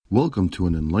Welcome to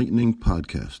an enlightening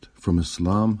podcast from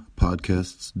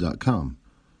islampodcasts.com.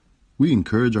 We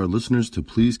encourage our listeners to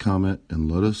please comment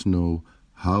and let us know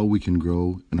how we can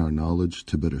grow in our knowledge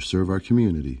to better serve our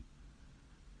community.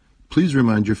 Please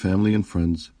remind your family and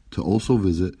friends to also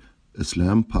visit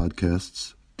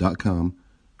islampodcasts.com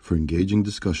for engaging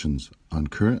discussions on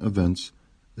current events,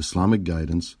 Islamic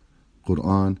guidance,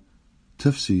 Quran,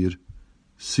 tafsir,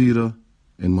 seerah,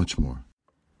 and much more.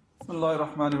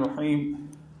 Bismillahir Rahmanir Rahim.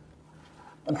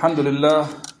 Alhamdulillah.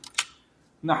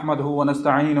 Nahmaduhu wa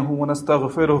nasta'inuhu wa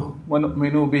nastaghfiruh wa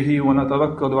nu'minu bihi wa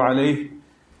natawakkalu alayh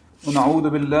wa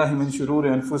na'udhu billahi min shururi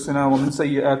anfusina wa min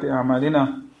sayyiati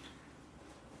a'malina.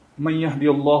 Man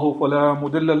yahdihillahu fala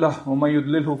mudilla lahu wa man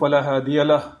yudlilhu fala hadiya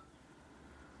lahu.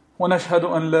 Wa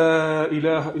nashhadu an la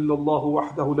ilaha illallah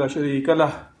wahdahu la sharika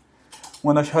lahu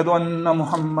wa nashhadu anna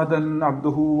Muhammadan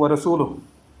abduhu wa rasuluh.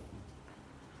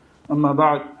 Amma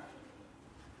ba'd.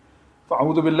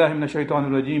 فأعوذ بالله من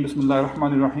الشيطان الرجيم بسم الله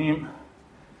الرحمن الرحيم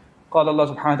قال الله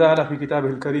سبحانه وتعالى في كتابه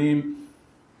الكريم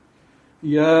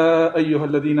يا أيها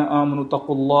الذين آمنوا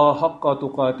اتقوا الله حق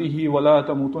تقاته ولا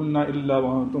تموتن إلا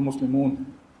وأنتم مسلمون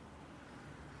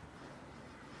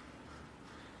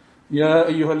يا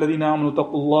أيها الذين آمنوا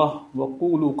اتقوا الله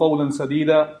وقولوا قولا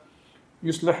سديدا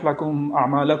يصلح لكم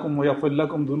أعمالكم ويغفر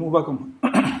لكم ذنوبكم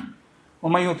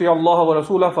ومن يطيع الله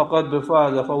ورسوله فقد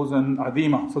فاز فوزا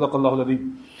عظيما صدق الله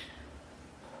العظيم.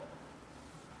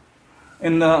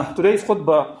 In today's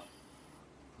khutbah,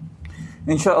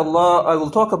 inshallah, I will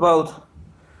talk about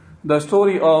the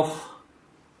story of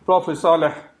Prophet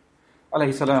Saleh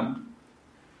alayhi salam,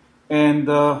 and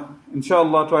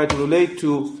inshallah try to relate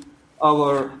to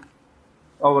our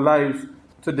lives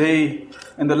today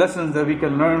and the lessons that we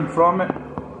can learn from it,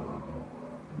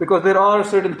 because there are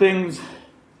certain things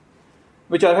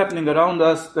which are happening around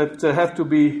us that have to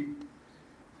be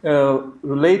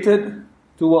related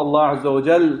to Allah Azza wa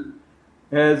Jal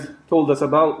has told us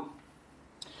about.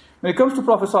 When it comes to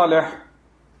Prophet Saleh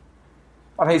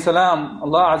alayhi salam,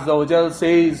 Allah Azza wa Jal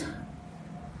says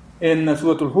in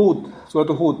Surah Hud,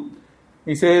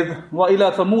 He says,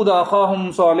 وَإِلَى ثَمُودَ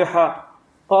أَخَاهُمْ صَالِحًا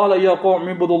قَالَ يَا قَوْمِ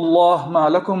اعْبُدُوا اللَّهَ مَا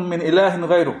لَكُمْ مِنْ إِلَٰهٍ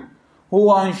غَيْرُهُ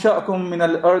هُوَ أَنشَأَكُم مِنَ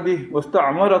الْأَرْضِ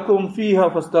وَاسْتَعْمَرَكُمْ فِيهَا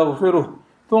فَاسْتَغْفِرُوهُ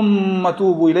ثُمَّ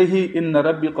تُوبُوا إِلَيْهِ إِنَّ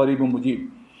رَبِّي قَرِيبٌ مُجِيبٌ.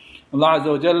 Allah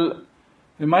Azza wa Jal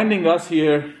reminding us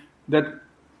here that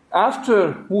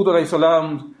after Hud alayhi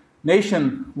salam's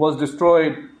nation was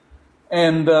destroyed,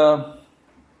 and the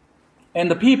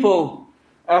people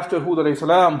after Hud alayhi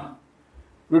salam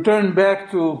returned back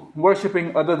to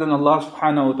worshipping other than Allah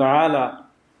subhanahu wa ta'ala,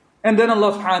 and then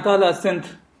Allah subhanahu wa ta'ala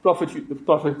sent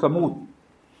Prophet Thamud,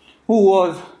 who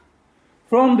was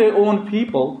from their own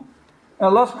people. And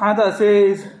Allah subhanahu wa ta'ala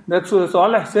says that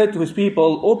Saleh said to his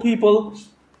people, O people,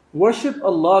 worship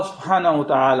Allah subhanahu wa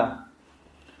ta'ala.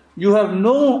 You have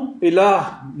no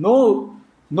ilah,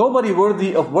 nobody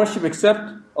worthy of worship except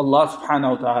Allah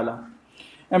subhanahu wa ta'ala.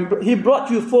 And He brought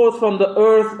you forth from the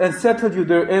earth and settled you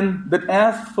therein, then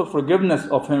ask for forgiveness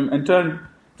of Him and turn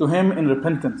to Him in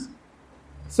repentance.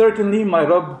 Certainly my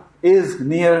Rabb is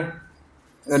near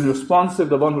and responsive,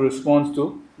 the one who responds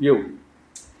to you.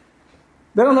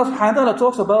 Then Allah subhanahu wa ta'ala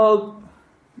talks about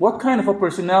what kind of a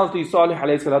personality Saleh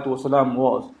alayhi salatu wasalam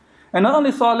was. And not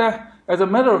only Saleh, as a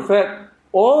matter of fact,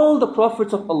 all the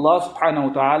prophets of Allah subhanahu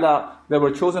wa ta'ala that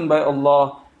were chosen by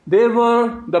Allah, they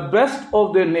were the best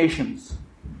of their nations.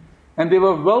 And they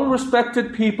were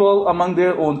well-respected people among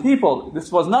their own people.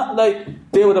 This was not like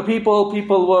they were the people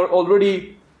were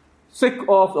already sick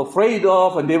of, afraid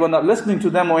of, and they were not listening to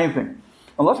them or anything.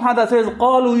 Allah subhanahu wa ta'ala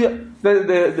says,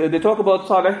 they talk about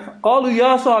Saleh, قَالُوا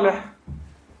يَا صَالِحْ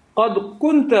قَدْ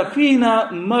كُنْتَ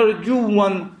فِينَا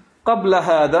مَرْجُوًّا قَبْلَ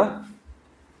هَذَا.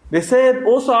 They said,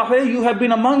 O Saleh, you have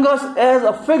been among us as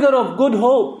a figure of good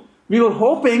hope. We were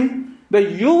hoping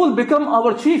that you will become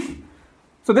our chief.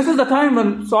 So this is the time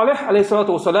when Saleh alayhi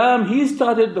salatu wasalam, he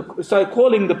started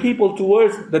calling the people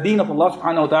towards the deen of Allah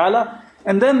subhanahu wa ta'ala.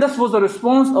 And then this was the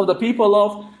response of the people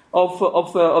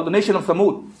of the nation of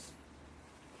Thamud.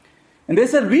 And they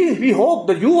said, we hope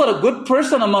that you are a good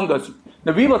person among us.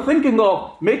 That we were thinking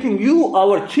of making you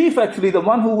our chief, actually, the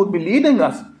one who would be leading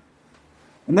us.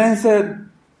 And then he said,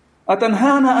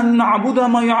 أَتَنْهَانَا أَن نَعْبُدَ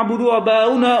مَا يَعْبُدُ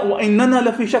أَبَاؤُنَا وَإِنَّنَا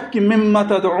لَفِي شَكٍّ مِّمَّا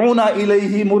تَدْعُونَا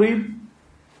إِلَيْهِ مُرِيبٍ.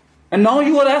 And now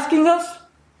you are asking us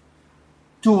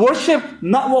to worship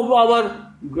not what our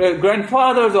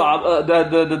grandfathers or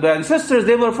the ancestors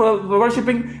they were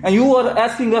worshipping, and you are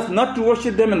asking us not to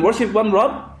worship them and worship one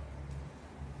Rabb?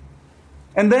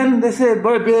 And then they said,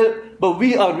 but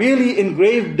we are really in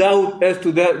grave doubt as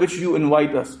to that which you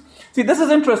invite us. See, this is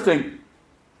interesting.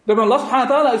 That when Allah subhanahu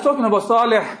wa ta'ala is talking about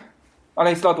Saleh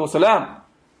alayhi salatu wasalam,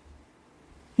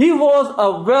 He was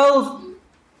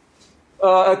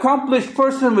a accomplished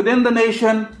person within the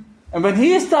nation. And when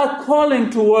he started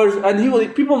calling towards,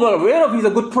 and people were aware of he's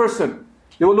a good person.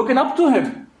 They were looking up to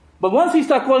him. But once he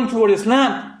started calling toward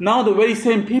Islam, now the very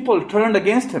same people turned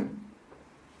against him.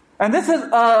 And this is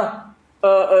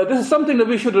something that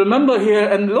we should remember here.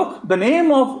 And look, the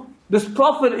name of this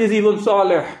prophet is even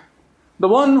Saleh, the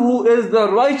one who is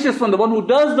the righteous one, the one who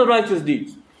does the righteous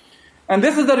deeds. And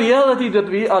this is the reality that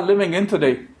we are living in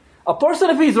today. A person,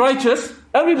 if he's righteous,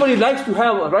 everybody likes to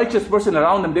have a righteous person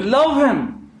around them. They love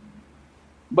him.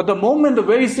 But the moment the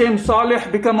very same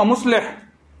Saleh become a Musleh,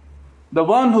 the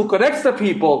one who corrects the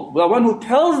people, the one who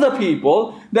tells the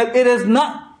people that it is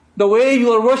not the way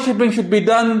you are worshipping should be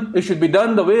done, it should be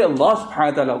done the way Allah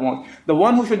subhanahu wa ta'ala wants. The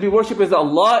one who should be worshipped is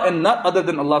Allah and not other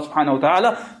than Allah subhanahu wa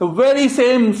ta'ala. The very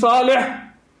same Saleh,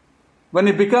 when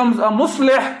it becomes a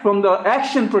Musleh from the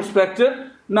action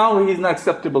perspective, now he is not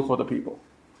acceptable for the people.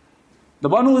 The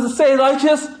one who is stay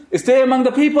righteous, stay among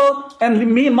the people,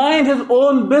 and mind his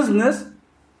own business,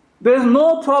 there is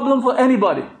no problem for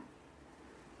anybody.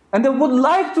 And they would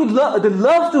like to they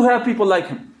love to have people like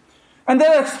him. And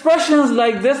there are expressions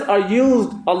like this are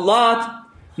used a lot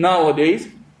nowadays.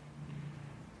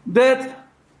 That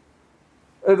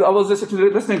I was just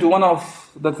listening to one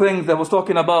of the things that was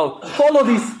talking about, follow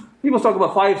these. People talk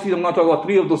about 5 C's, I'm going to talk about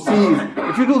 3 of those C's.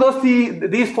 If you do those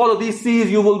C's, follow these C's,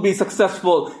 you will be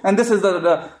successful. And this is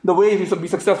the way you should be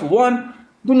successful. 1,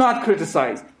 do not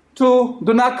criticize. 2,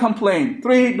 do not complain.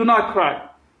 3, do not cry.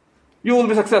 You will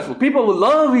be successful. People will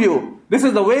love you. This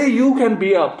is the way you can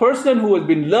be a person who has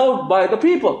been loved by the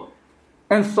people.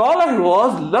 And Saleh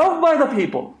was loved by the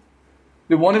people.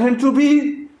 They wanted him to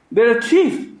be their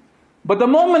chief. But the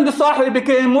moment the Saleh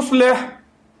became Musleh,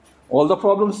 all the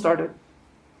problems started.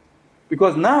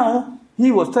 Because now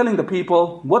he was telling the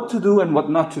people what to do and what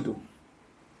not to do.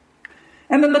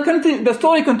 And then the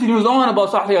story continues on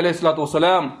about Saleh alayhi salatu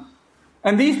wasalam.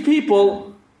 And these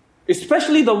people,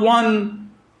 especially the one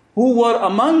who were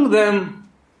among them,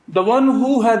 the one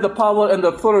who had the power and the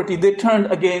authority, they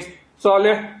turned against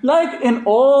Saleh, like in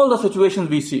all the situations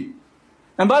we see.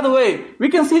 And by the way, we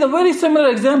can see the very similar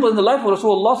example in the life of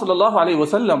Rasulullah sallallahu alaihi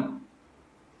wasallam.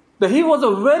 That he was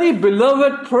a very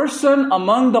beloved person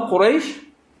among the Quraysh.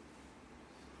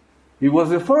 He was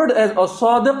referred as a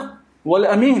Sadiq wal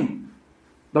Amin,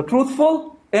 the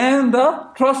truthful and the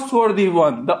trustworthy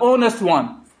one, the honest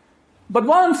one. But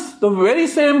once the very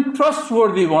same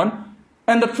trustworthy one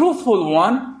and the truthful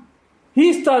one,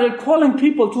 he started calling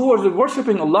people towards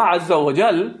worshipping Allah Azza wa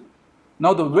Jal.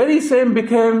 Now the very same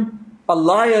became a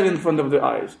liar in front of their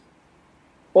eyes,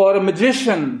 or a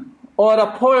magician, or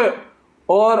a poet,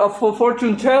 or a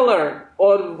fortune teller,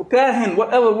 or kahin,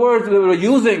 whatever words they were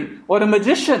using, or a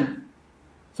magician.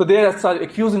 So they started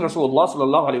accusing Rasulullah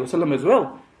sallallahu alaihi wasallam as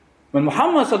well. When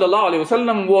Muhammad sallallahu alaihi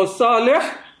wasallam was Saleh,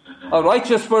 a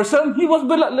righteous person, he was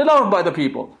beloved by the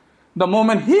people. The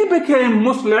moment he became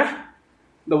Musleh,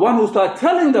 the one who started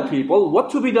telling the people what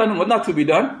to be done and what not to be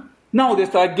done, now they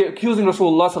start accusing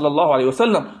Rasulullah sallallahu alaihi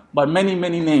wasallam by many,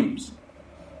 many names.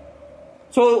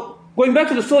 So going back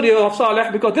to the story of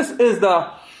Saleh, because this is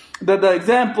the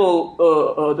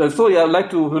example, the story I would like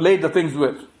to relate the things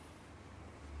with.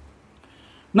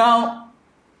 Now,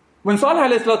 when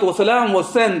Saleh alayhi salatu wasalam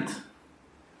was sent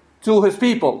to his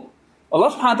people, Allah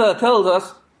subhanahu wa ta'ala tells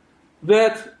us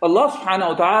that Allah subhanahu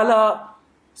wa ta'ala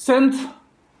sent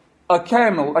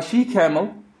a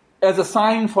she-camel, as a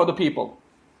sign for the people.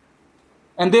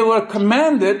 And they were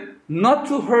commanded not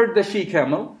to hurt the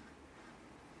she-camel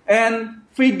and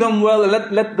feed them well,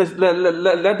 let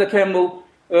the camel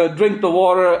drink the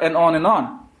water, and on and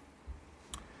on.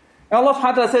 And Allah subhanahu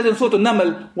wa ta'ala says in Surah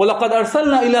An-Naml, وَلَقَدْ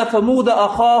أَرْسَلْنَا إِلَىٰ ثَمُودَ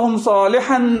أَخَاهُمْ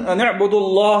صَالِحًا أَنِ اعْبُدُوا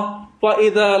اللَّهَ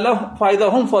فَإِذَا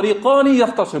هُمْ فَرِيقَانِ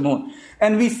يَخْتَصِمُونَ.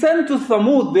 And we sent to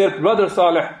Thamud their brother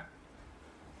Saleh.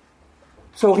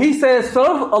 So he says,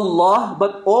 serve Allah,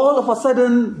 but all of a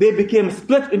sudden they became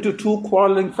split into 2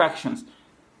 quarreling factions.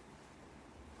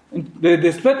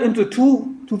 They split into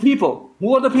two people.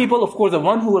 Who are the people? Of course, the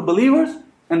one who were believers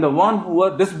and the one who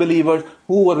were disbelievers,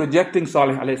 who were rejecting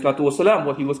Saleh alayhi salatu wasalam,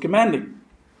 what he was commanding.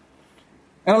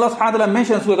 And Allah subhanahu wa ta'ala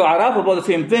mentions with Al-Araf about the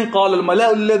same thing. قَالَ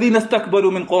الْمَلَأُ الَّذِينَ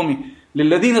اسْتَكْبَرُوا مِنْ قَوْمِهِ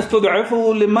لِلَّذِينَ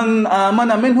اسْتُضْعِفُوا لِمَنْ آمَنَ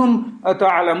مِنْهُمْ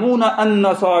أَتَعْلَمُونَ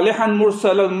أَنَّ صَالِحًا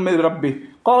مُرْسَلًا مِنْ رَبِّهِ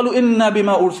قَالُوا إِنَّا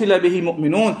بِمَا أُرْسِلَ بِهِ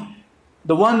مُؤْمِنُونَ.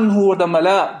 The one who were the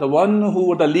Mala, the one who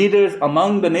were the leaders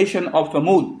among the nation of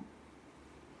Thamud,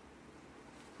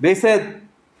 they said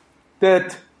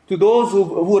that to those who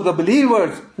were the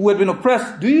believers who had been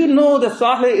oppressed, do you know that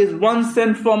Saleh is one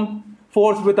sent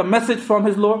forth with a message from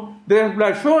his Lord? They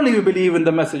replied, surely we believe in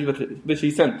the message which he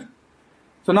sent.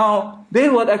 So now they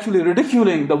were actually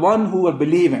ridiculing the one who were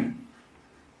believing.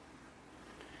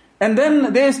 And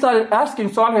then they started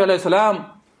asking Saleh alayhi salam,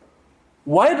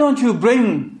 why don't you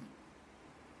bring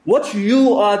what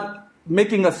you are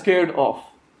making us scared of?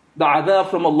 The adab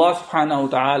from Allah subhanahu wa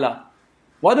ta'ala.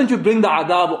 Why don't you bring the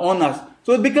adab on us?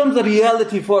 So it becomes a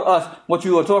reality for us, what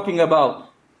you are talking about.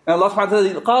 And Allah subhanahu wa ta'ala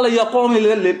says, قَالَ يَا قَوْمِ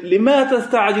لِمَا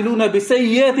تَسْتَعْجِلُونَ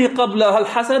بِسَيِّئَةِ قَبْلَهَا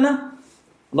الْحَسَنَةِ.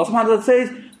 Allah subhanahu wa ta'ala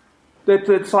says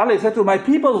that Saleh said to my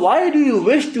people, why do you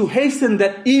wish to hasten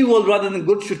that evil rather than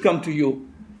good should come to you?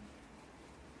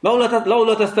 لَوْلَا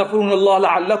تَسْتَغْفِرُونَ اللَّهَ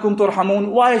لَعَلَّكُمْ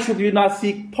تُرْحَمُونَ. Why should you not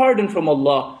seek pardon from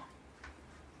Allah?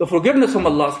 The forgiveness from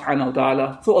Allah subhanahu wa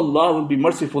ta'ala. So Allah will be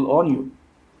merciful on you.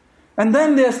 And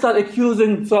then they start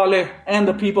accusing Saleh and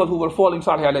the people who were following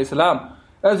Saleh alayhi salam.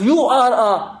 As you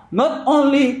are not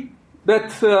only that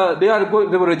they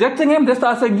were rejecting him, they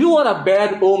start saying, you are a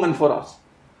bad omen for us.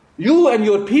 You and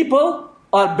your people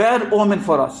are bad omen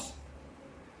for us.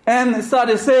 And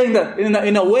started saying that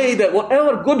in a way that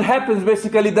whatever good happens,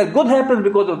 basically, that good happens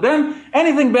because of them.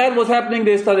 Anything bad was happening,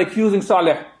 they started accusing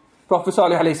Saleh, Prophet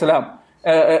Saleh alayhi salam,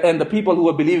 and the people who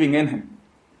were believing in him.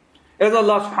 As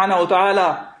Allah subhanahu wa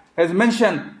ta'ala has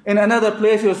mentioned in another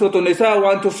place in Surah An-Nisa,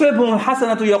 وَأَن تُصِبْهُمْ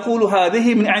حَسَنَةُ يَقُولُ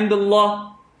هَذِهِ مِنْ عِنْدِ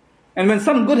اللَّهِ. And when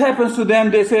some good happens to them,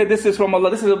 they say, this is from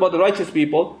Allah, this is about the righteous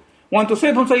people. وَأَن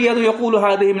تُصِبْهُمْ سَيِّئَةٌ يَقُولُ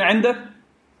هَذِهِ مِنْ عِنْدِكَ.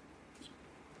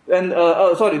 And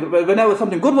whenever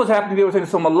something good was happening, they were saying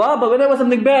it's from Allah, but whenever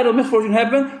something bad or misfortune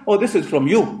happened, oh, this is from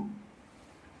you.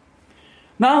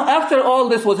 Now, after all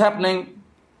this was happening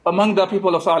among the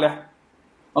people of Saleh,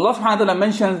 Allah subhanahu wa ta'ala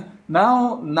mentions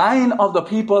now 9 of the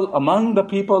people among the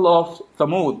people of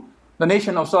Thamud, the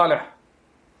nation of Saleh.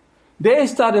 They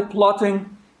started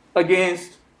plotting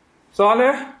against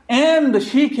Saleh and the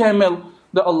she-camel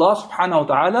that Allah subhanahu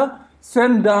wa ta'ala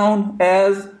sent down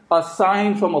as a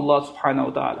sign from Allah subhanahu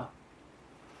wa ta'ala.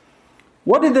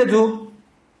 What did they do?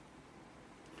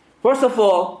 First of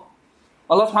all,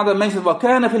 Allah subhanahu wa ta'ala mentions,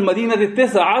 وَكَانَ فِي الْمَدِينَةِ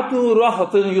تِسْعَةُ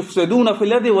رَهْطٍ يُفْسِدُونَ فِي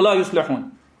الْأَرْضِ وَلَا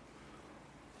يُصْلِحُونَ.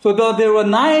 So there were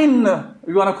 9,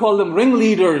 you want to call them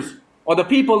ringleaders, or the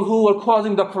people who were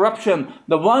causing the corruption,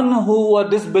 the one who were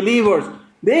disbelievers.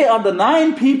 They are the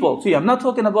 9 people. See, I'm not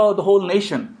talking about the whole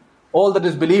nation, all the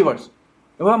disbelievers.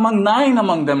 There were 9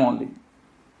 among them only.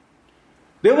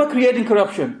 They were creating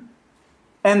corruption.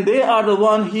 And they are the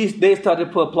one they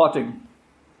started plotting.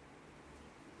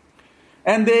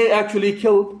 And they actually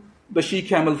killed the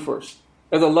she-camel first.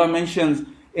 As Allah mentions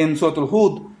in Surah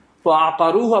Al-Hud,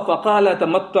 فَعَقَرُوهَا فَقَالَ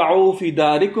تَمَتَّعُوا فِي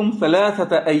دَارِكُمْ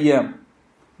ثَلَاثَةَ أَيَّامٍ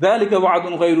ذَلِكَ وَعْدٌ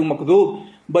غَيْرُ مَكْذُوبٍ.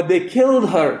 But they killed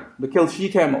her, they killed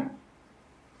she-camel.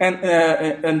 And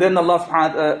then Allah subhanahu wa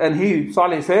ta'ala, and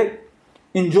Saleh said,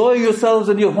 enjoy yourselves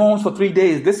in your homes for 3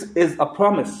 days. This is a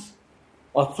promise,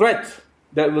 a threat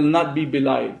that will not be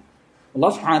belied.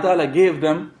 Allah subhanahu wa ta'ala gave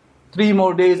them 3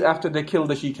 more days after they killed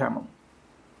the she-camel.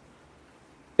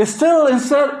 Still,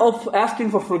 instead of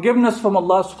asking for forgiveness from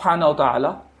Allah subhanahu wa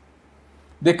ta'ala,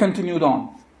 they continued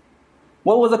on.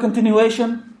 What was the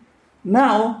continuation?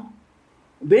 Now,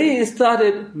 they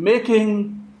started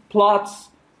making plots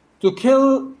to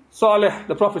kill Saleh,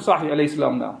 the Prophet Saleh alayhi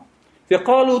salam now.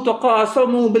 فَقَالُوا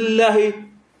تَقَاسَمُوا بِاللَّهِ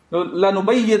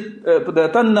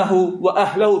لَنُبَيِّتَنَّهُ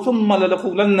وَأَهْلَهُ ثُمَّ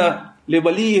لَنَقُولَنَّ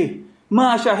لِوَلِيِّهِ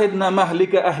مَا شَهِدْنَا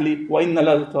مَهْلِكَ أَهْلِ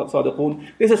وَإِنَّا لَصَادِقُونَ.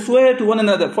 They said, swear to one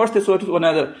another. First they swear to one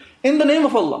another, in the name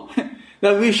of Allah,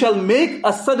 that we shall make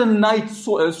a sudden night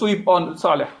sweep on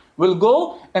Saleh. We'll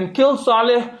go and kill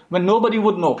Saleh when nobody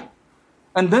would know.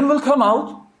 And then we'll come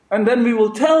out, and then we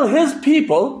will tell his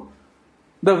people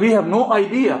that we have no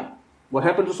idea what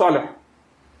happened to Saleh.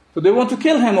 So they want to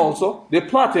kill him also. They're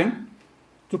plotting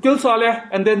to kill Saleh,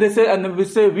 and then we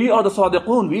say, we are the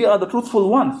Sadiqun, we are the truthful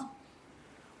ones.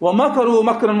 وَمَكَرُوا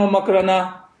مَكْرًا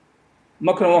وَمَكْرَنَا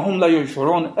مَكْرًا وَهُمْ لَا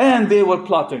يُشْعُرُونَ. And they were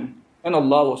plotting, and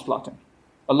Allah was plotting.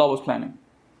 Allah was planning.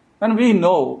 And we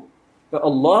know that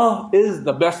Allah is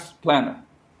the best planner.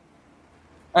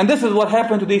 And this is what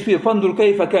happened to these people. فَانْظُرْ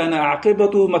كَيْفَ كَانَ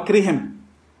عَاقِبَةُ مَكْرِهِمْ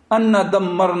أَنَّ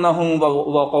دَمَّرْنَهُمْ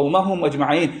وَقَوْمَهُمْ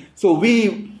أَجْمَعِينَ.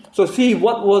 So see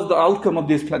what was the outcome of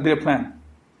their plan.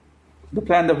 The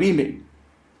plan that we made.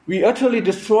 We utterly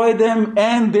destroyed them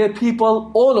and their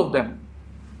people, all of them.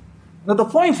 Now the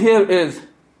point here is,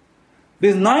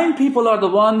 these 9 people are the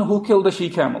one who killed the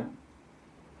she-camel.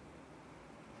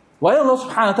 Why Allah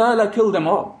subhanahu wa ta'ala killed them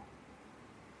all?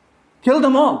 Killed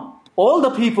them all. All the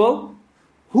people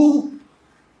who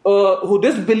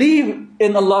disbelieve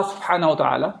in Allah subhanahu wa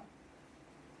ta'ala.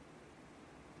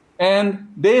 And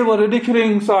they were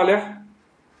ridiculing Saleh.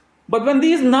 But when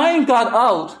these 9 got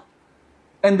out,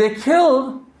 and they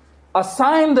killed a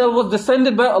sign that was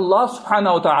descended by Allah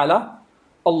subhanahu wa ta'ala,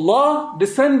 Allah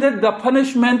descended the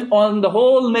punishment on the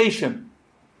whole nation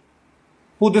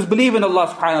who disbelieve in Allah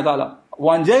subhanahu wa ta'ala.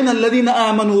 وَأَنْجَيْنَا الَّذِينَ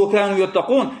آمَنُوا وَكَانُوا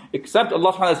يَتَّقُونَ. Except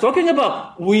Allah subhanahu wa ta'ala is talking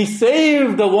about, we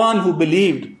saved the one who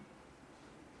believed.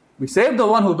 We saved the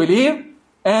one who believed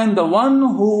and the one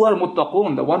who were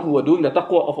muttaqun, the one who were doing the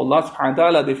taqwa of Allah subhanahu wa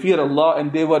ta'ala. They fear Allah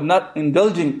and they were not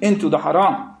indulging into the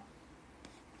haram.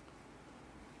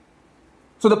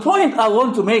 So the point I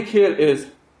want to make here is,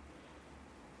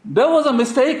 there was a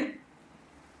mistake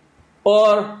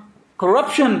or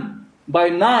corruption by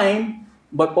 9,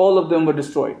 but all of them were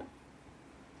destroyed.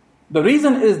 The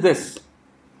reason is this,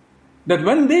 that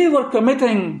when they were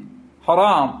committing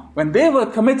haram, when they were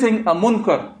committing a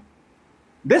munkar,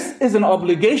 this is an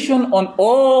obligation on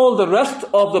all the rest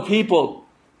of the people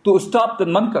to stop the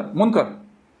munkar.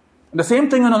 And the same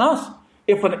thing on us.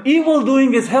 If an evil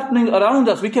doing is happening around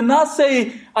us, we cannot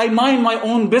say, I mind my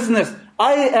own business.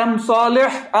 I am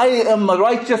Saleh, I am a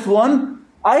righteous one.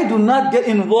 I do not get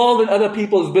involved in other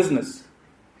people's business.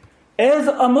 As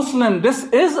a Muslim, this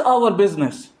is our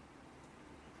business.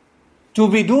 To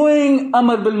be doing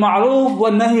Amr bil Ma'roof wa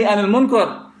Nahi anil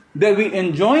Munkar, that we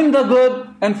enjoin the good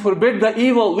and forbid the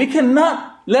evil. We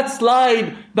cannot let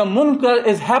slide the munkar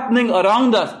is happening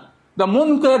around us. The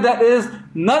munkar that is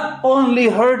not only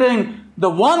hurting the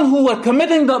one who are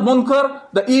committing the munkar,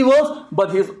 the evils,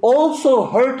 but he is also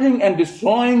hurting and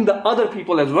destroying the other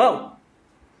people as well.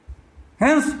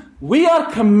 Hence, we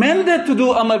are commanded to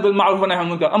do Amr bil Ma'roof wa Nahy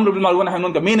anil Munkar. Amr bil Ma'roof wa Nahy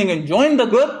anil Munkar, meaning enjoin the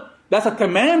good. That's a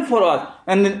command for us,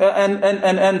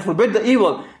 and forbid the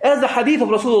evil. As the hadith of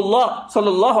Rasulullah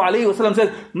sallallahu alayhi wa sallam says,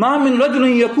 مَا مِن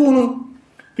رَجُلٍ يَكُونُ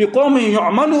فِي قَوْمٍ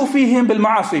يُعْمَلُوا فِيهِمْ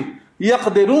بِالْمَعَاصِي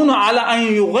يَقْدِرُونَ عَلَىٰ أَن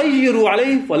يُغَيِّرُوا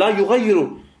عَلَيْهِ فَلَا يُغَيِّرُوا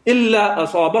إِلَّا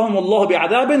أَصَابَهُمُ اللَّهُ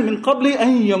بِعَذَابٍ مِنْ قَبْلِ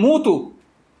أَن يَمُوتُوا.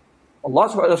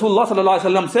 Rasulullah sallallahu alayhi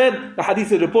wa sallam said, the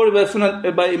hadith is reported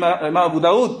by Imam Abu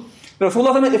Dawud,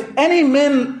 Rasulullah said, if any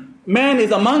man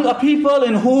is among a people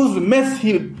in whose midst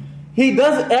he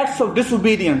does acts of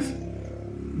disobedience,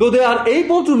 though they are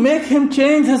able to make him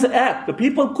change his act, the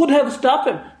people could have stopped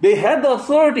him. They had the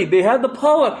authority, they had the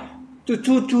power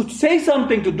to say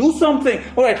something, to do something,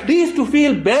 or at least to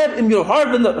feel bad in your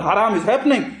heart when the haram is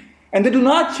happening, and they do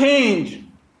not change.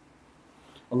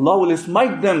 Allah will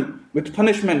smite them with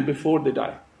punishment before they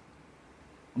die.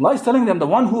 Allah is telling them, the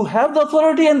one who have the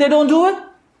authority and they don't do it,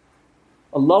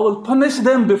 Allah will punish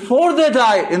them before they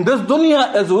die. In this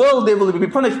dunya as well, they will be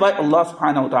punished by Allah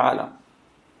subhanahu wa ta'ala.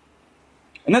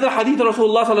 Another hadith of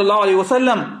Rasulullah sallallahu alayhi wa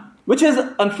sallam, which is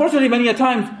unfortunately many a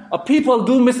times, people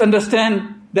do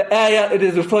misunderstand the ayah it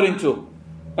is referring to.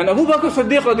 And Abu Bakr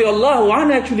Siddiq radiallahu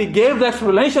anhu actually gave the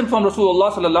explanation from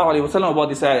Rasulullah sallallahu alayhi wa sallam about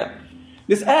this ayah.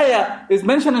 This ayah is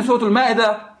mentioned in Surah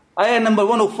Al-Ma'idah, ayah number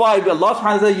 105. Allah subhanahu wa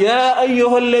ta'ala says, Ya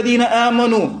ayyuhal ladina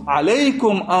amanu,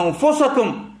 alaykum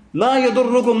anfusakum, لا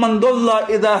يضركم من ضل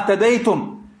إذا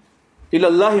اهتديتم إلى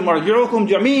الله مرجعكم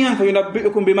جميعا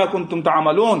فينبئكم بما كنتم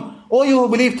تعملون. O you who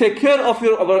believe, take care of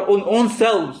your own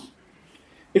selves.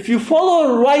 If you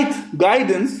follow right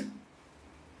guidance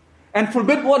and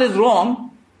forbid what is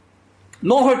wrong,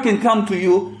 no hurt can come to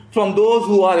you from those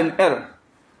who are in error.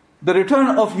 The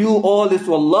return of you all is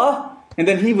to Allah, and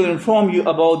then He will inform you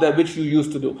about that which you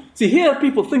used to do. See, here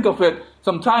people think of it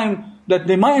sometimes that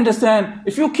they might understand,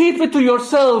 if you keep it to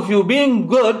yourself, you being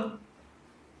good,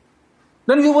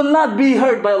 then you will not be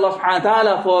hurt by Allah subhanahu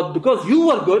wa ta'ala because you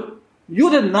were good, you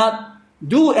did not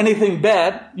do anything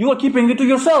bad, you are keeping it to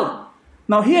yourself.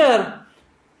 Now here,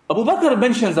 Abu Bakr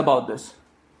mentions about this.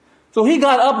 So he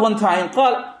got up one time,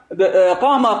 قال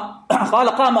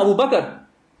قام أبو بكر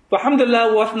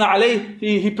فالحمدلله وأثنى عليه.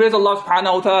 He praised Allah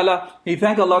subhanahu wa ta'ala. He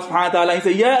thanked Allah subhanahu wa ta'ala. He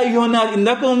said, Ya ayyuhannas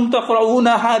innakum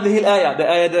taqra'una hadhihi al-ayah.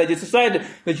 The ayah that I just recited,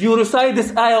 that you recite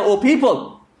this ayah, O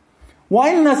people.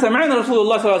 وَإِنَّا سَمِعْنَا رَسُولُ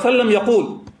اللَّهِ صَلَّى اللَّهُ عَلَيْهِ وسلم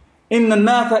يقول إِنَّ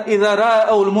النَّاسَ إِذَا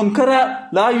رَأَوْا الْمُنْكَرَ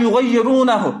لَا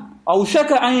يُغَيِّرُونَهُ أَوْ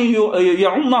شَكَ أَنْ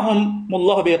يَعُمَّهُمُ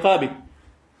اللَّهُ بِعِقَابِهِ.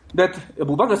 That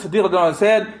Abu Bakr Siddiq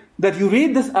said that you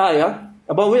read this ayah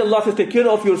about where Allah says, take care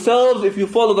of yourselves. If you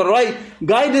follow the right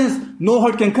guidance, no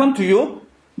hurt can come to you.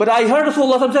 But I heard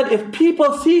Rasulullah said, if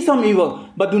people see some evil,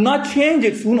 but do not change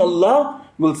it, soon Allah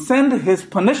will send His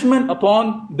punishment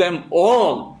upon them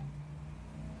all.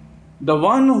 The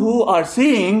one who are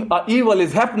seeing evil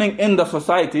is happening in the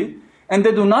society, and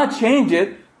they do not change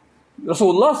it,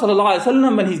 Rasulullah sallallahu alaihi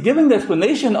wasallam, when he's giving the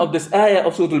explanation of this ayah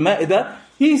of Surah Al-Ma'idah,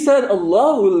 he said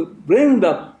Allah will bring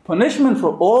the punishment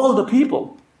for all the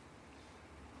people.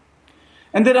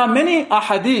 And there are many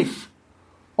ahadith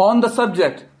on the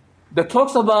subject that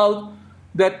talks about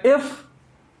that if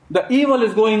the evil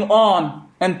is going on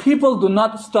and people do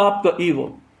not stop the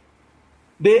evil,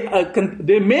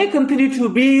 they may continue to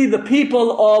be the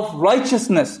people of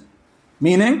righteousness,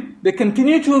 meaning they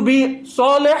continue to be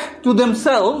salih to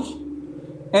themselves,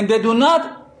 and they do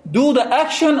not do the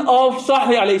action of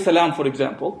Salih alayhi salam, for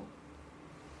example,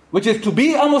 which is to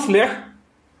be a Musleh,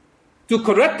 to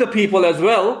correct the people as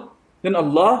well, then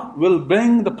Allah will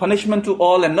bring the punishment to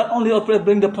all. And not only will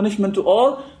bring the punishment to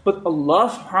all, but Allah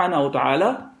subhanahu wa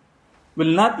ta'ala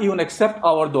will not even accept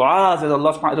our du'as, as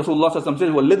Allah subhanahu wa ta'ala says,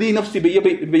 وَالَّذِي نَفْسِ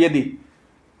بِيَدِي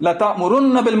لَا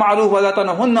تَأْمُرُنَّ بِالْمَعْرُوفِ وَلَا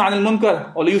تَنْهُنَّ عَنِ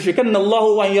الْمُنْكَرِ وَلَيُشْرِكَنَّ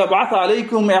اللَّهُ أَنْ يَبْعَثَ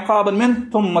عَلَيْكُمْ عِقَابًا مِنْهُ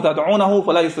ثُمَّ تَدْعُونَهُ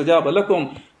فَلَا يُسْتَجَابَ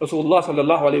لَكُمْ. Rasulullah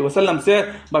sallallahu alayhi wa sallam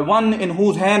said, by one in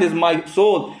whose hand is my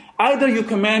soul, either you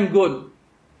command good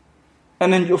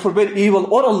and then you forbid evil,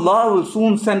 or Allah will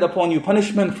soon send upon you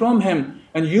punishment from Him,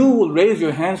 and you will raise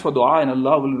your hands for dua, and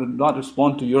Allah will not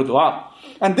respond to your dua.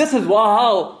 And this is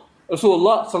how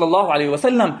Rasulullah sallallahu alayhi wa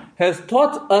sallam has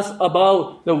taught us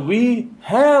about that we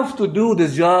have to do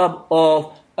this job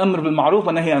of Amr bil Ma'ruf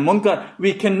wa Nahi al Munkar.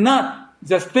 We cannot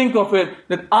just think of it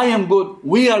that I am good,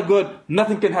 we are good,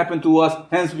 nothing can happen to us,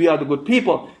 hence we are the good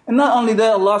people. And not only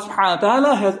that, Allah subhanahu wa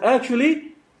ta'ala has actually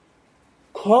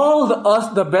called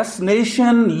us the best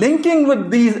nation, linking with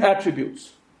these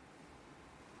attributes.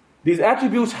 These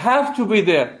attributes have to be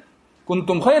there.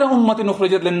 كنتم خير أمة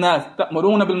أخرجت للناس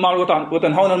تأمرون بالمعروف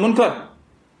وتنهون المنكر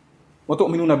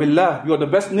وتؤمنون بالله. You are the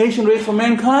best nation raised for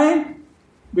mankind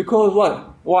because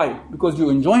what? Why? Because you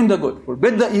enjoin the good,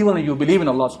 forbid the evil, and you believe in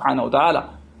Allah subhanahu wa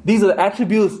ta'ala. These are the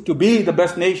attributes to be the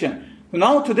best nation. So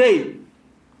now today,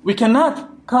 we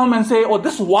cannot come and say, oh,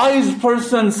 this wise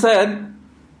person said,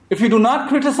 if you do not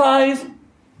criticize,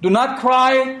 do not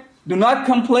cry, do not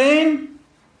complain,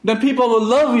 then people will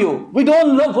love you. We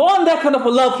don't want that kind of a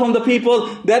love from the people.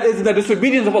 That is the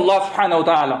disobedience of Allah subhanahu wa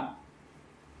ta'ala.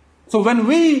 So when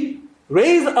we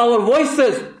raise our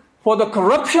voices for the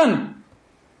corruption,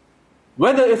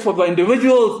 whether it's for the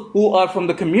individuals who are from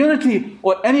the community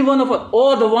or any one of us,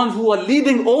 or the ones who are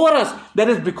leading over us, that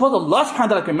is because Allah subhanahu wa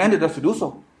ta'ala commanded us to do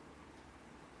so.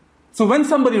 So when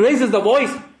somebody raises the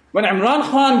voice, when Imran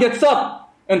Khan gets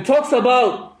up and talks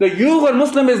about the Uyghur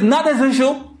Muslim is not an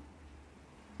issue,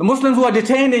 the Muslims who are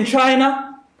detained in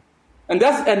China, and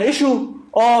that's an issue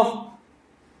of,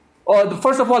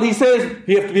 first of all, he says,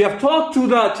 we have talked to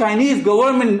the Chinese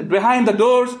government behind the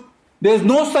doors, there's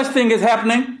no such thing as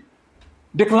happening,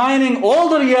 declining all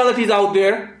the realities out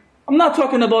there. I'm not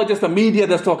talking about just the media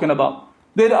that's talking about.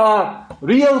 There are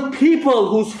real people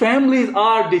whose families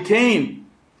are detained.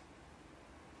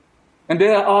 And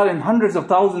there are in hundreds of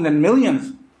thousands and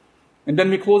millions. And then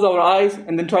we close our eyes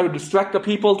and then try to distract the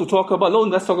people to talk about, oh,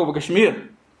 let's talk about Kashmir.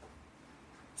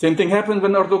 Same thing happens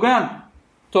when Erdogan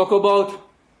talk about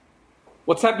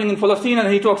what's happening in Palestine,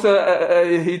 and he tries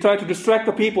to distract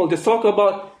the people. He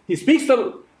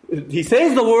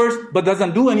says the words, but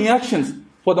doesn't do any actions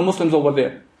for the Muslims over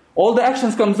there. All the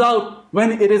actions comes out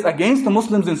when it is against the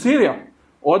Muslims in Syria,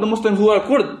 or the Muslims who are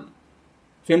Kurd.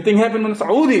 Same thing happened when the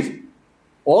Saudis.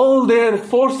 All their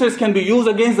forces can be used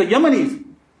against the Yemenis,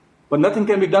 but nothing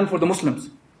can be done for the Muslims.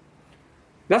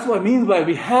 That's what it means by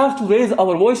we have to raise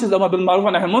our voices about bil ma'ruf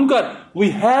wa nahy anil munkar.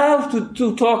 We have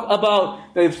to talk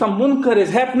about that if some munkar is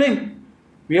happening,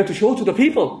 we have to show to the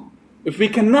people. If we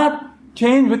cannot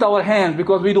change with our hands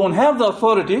because we don't have the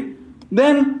authority,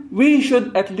 then we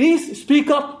should at least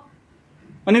speak up.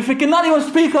 And if we cannot even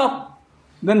speak up,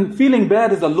 then feeling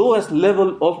bad is the lowest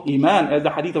level of iman, as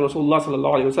the hadith of Rasulullah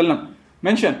sallallahu alaihi wasallam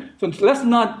mentioned. So let's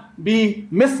not be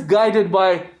misguided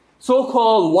by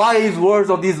so-called wise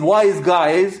words of these wise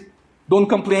guys. Don't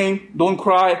complain, don't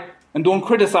cry, and don't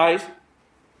criticize.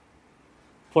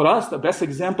 For us, the best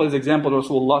example is the example of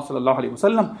Rasulullah sallallahu alaihi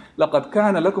wasallam. لَقَدْ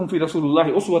كَانَ لَكُمْ فِي رَسُولِ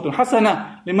اللَّهِ أُسْوَةٌ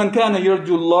حَسَنَةٌ لِمَنْ كَانَ يَرْجُو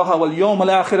اللَّهَ وَالْيَوْمَ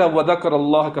الْآخِرَ وَذَكَرَ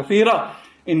اللَّهَ كَثِيرًا.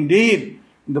 Indeed,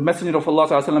 the Messenger of Allah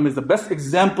sallallahu alaihi wasallam is the best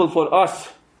example for us.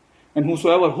 And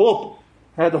whosoever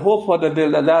had hope for the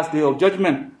last day of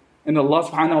judgment in Allah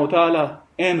subhanahu wa ta'ala,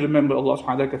 and remember Allah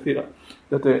subhanahu wa ta'ala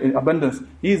that in abundance,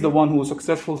 He is the one who is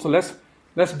successful. So let's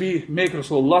make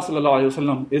Rasulullah sallallahu alaihi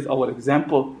wasallam is our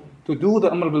example to do the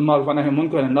amr bil ma'ruf wa nahy anil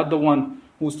munkar, and not the one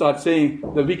who starts saying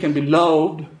that we can be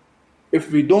loved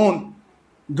if we don't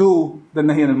do the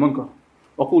nahy anil munkar.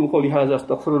 وَقُولُوا قَوْلِي هَذَا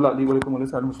أَسْتَغْفِرُ اللَّهَ لِي وَلَكُمْ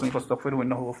وَلِسَائِرِ الْمُسْلِمِينَ فَاسْتَغْفِرُوهُ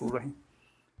إِنَّهُ غَفُورٌ رَحِيمٌ.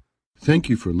 Thank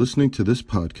you for listening to this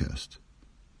podcast.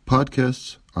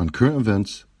 Podcasts on current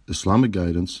events, Islamic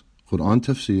guidance, Quran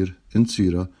tafsir, and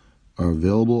seerah are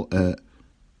available at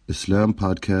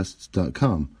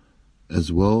islampodcasts.com,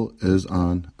 as well as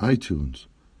on iTunes.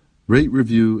 Rate,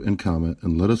 review, and comment,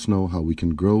 and let us know how we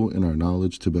can grow in our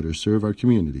knowledge to better serve our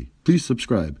community. Please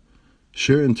subscribe,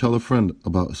 share, and tell a friend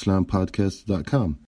about islampodcasts.com.